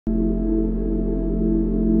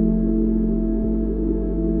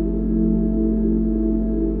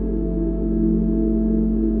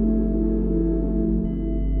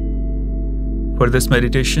For this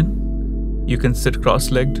meditation, you can sit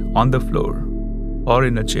cross-legged on the floor or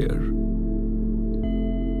in a chair.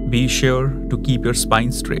 Be sure to keep your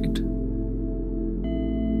spine straight.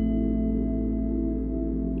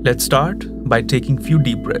 Let's start by taking few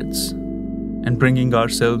deep breaths and bringing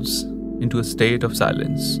ourselves into a state of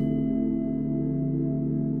silence.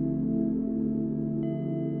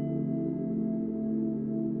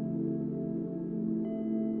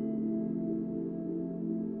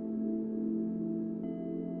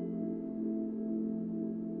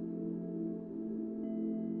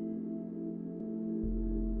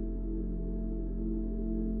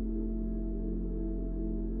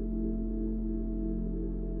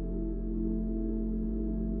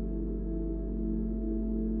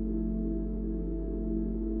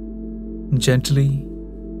 Gently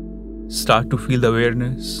start to feel the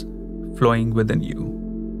awareness flowing within you.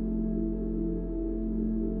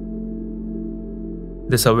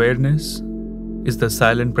 This awareness is the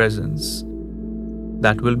silent presence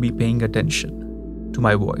that will be paying attention to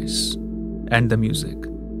my voice and the music.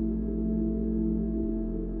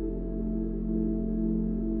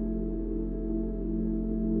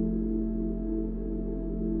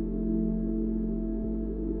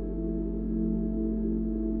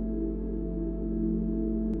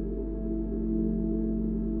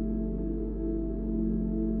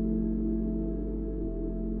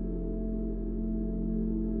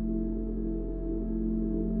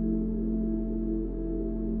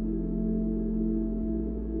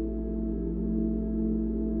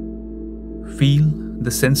 Feel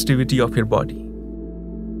the sensitivity of your body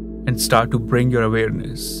and start to bring your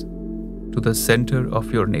awareness to the center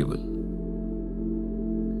of your navel.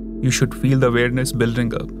 You should feel the awareness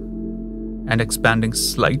building up and expanding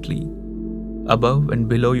slightly above and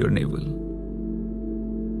below your navel.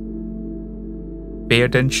 Pay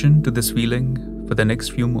attention to this feeling for the next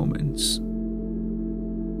few moments.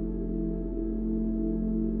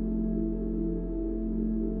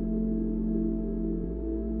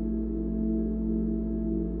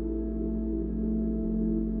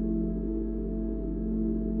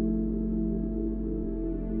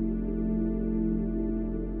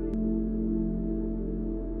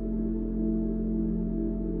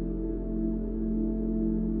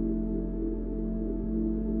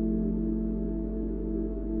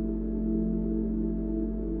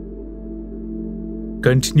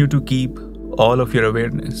 Continue to keep all of your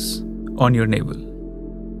awareness on your navel.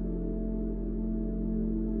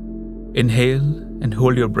 Inhale and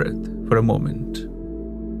hold your breath for a moment.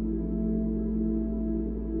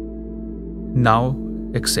 Now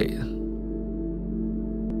exhale.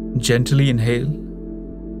 Gently inhale,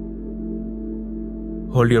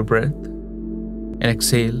 hold your breath, and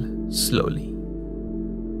exhale slowly.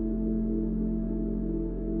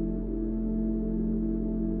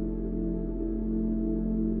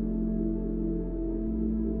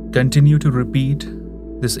 Continue to repeat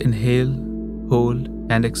this inhale, hold,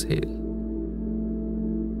 and exhale.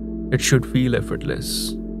 It should feel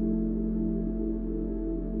effortless.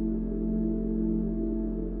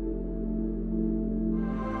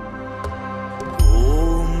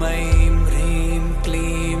 Om Aim Hrim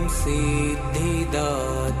Klim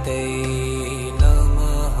Siddhidate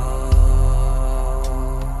Namaha.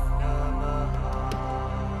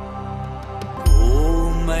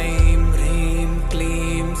 Om Aim Hrim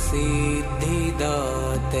Klim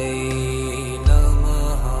Siddhidate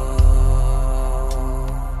Namaha.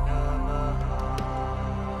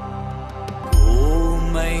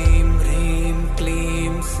 Om Aim Hrim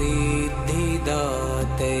Klim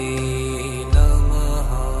Siddhidate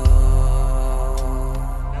Namaha.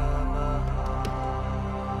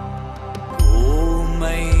 Om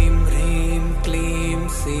Aim Hrim Klim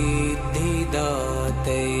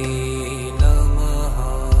Siddhidate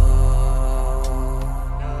Namaha.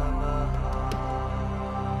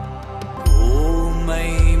 Om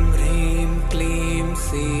Aim Hrim Klim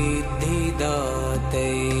Siddhidate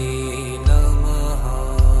Namaha.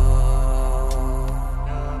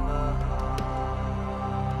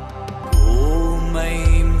 Om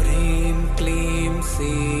Aim Hrim Klim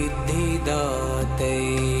Siddhidate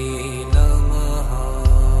Namaha.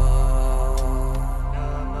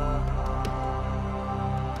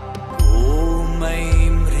 Om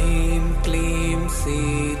Aim Hrim Klim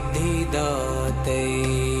Siddhidate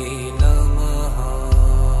Namaha.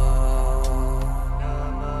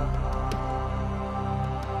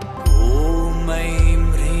 Om Aim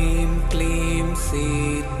Hrim Klim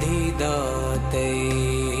Siddhidate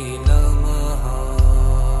Namaha.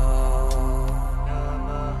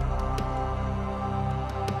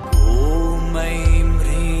 Om Aim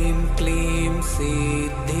Hrim Klim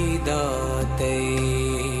Siddhidate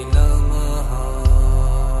Namaha.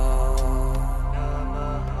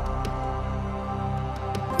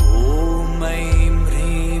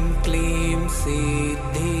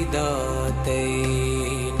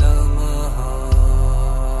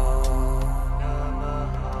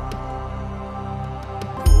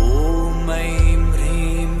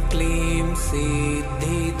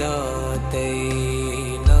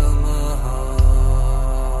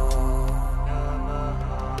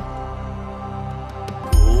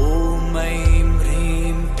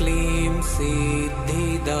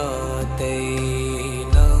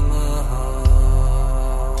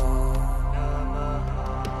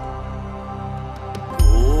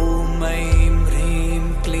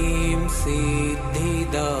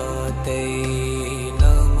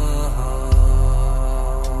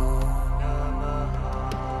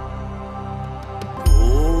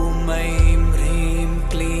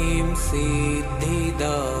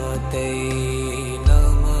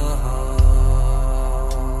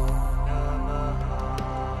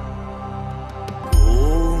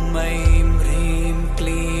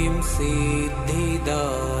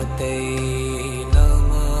 सिद्धिदाते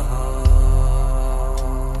नमः।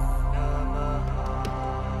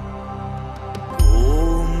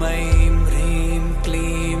 ॐ ऐं ह्रीं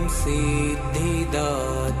क्लीं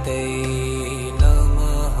सिद्धिदाते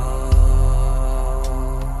नमः।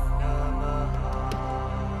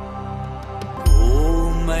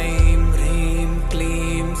 ॐ ऐं ह्रीं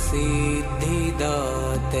क्लीं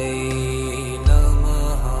सिद्धिदाते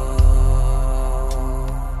नमः।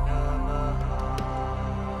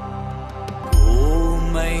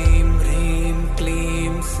 ॐ ऐं ह्रीं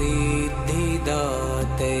क्लीं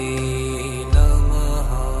सिद्धिदाते नमः।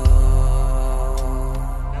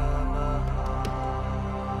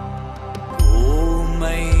 ॐ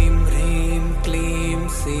ऐं ह्रीं क्लीं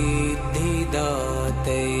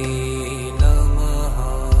सिद्धिदाते नमः।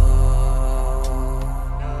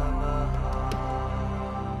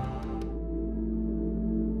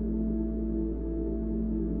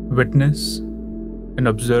 Witness and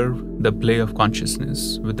observe the play of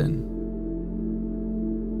consciousness within.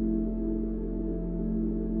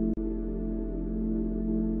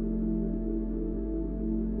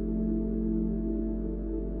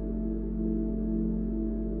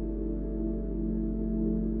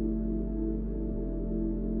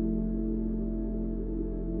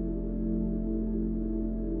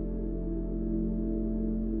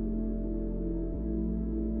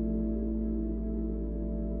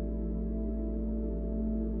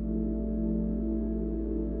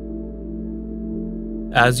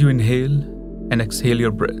 As you inhale and exhale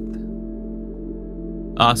your breath,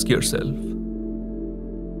 ask yourself,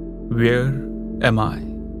 where am I?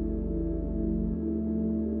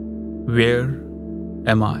 Where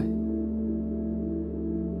am I?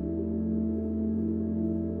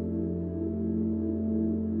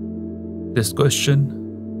 This question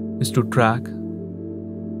is to track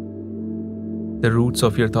the roots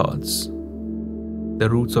of your thoughts, the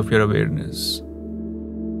roots of your awareness,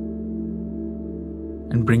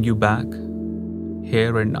 and bring you back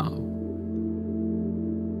here and now.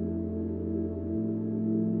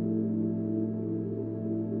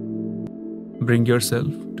 Bring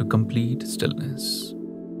yourself to complete stillness.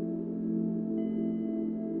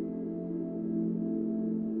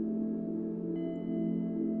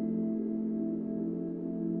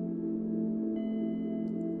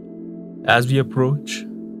 As we approach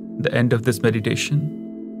the end of this meditation,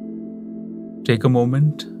 take a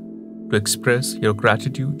moment to express your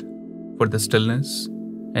gratitude for the stillness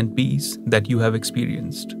and peace that you have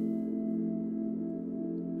experienced.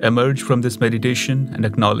 Emerge from this meditation and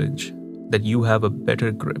acknowledge that you have a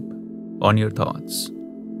better grip on your thoughts.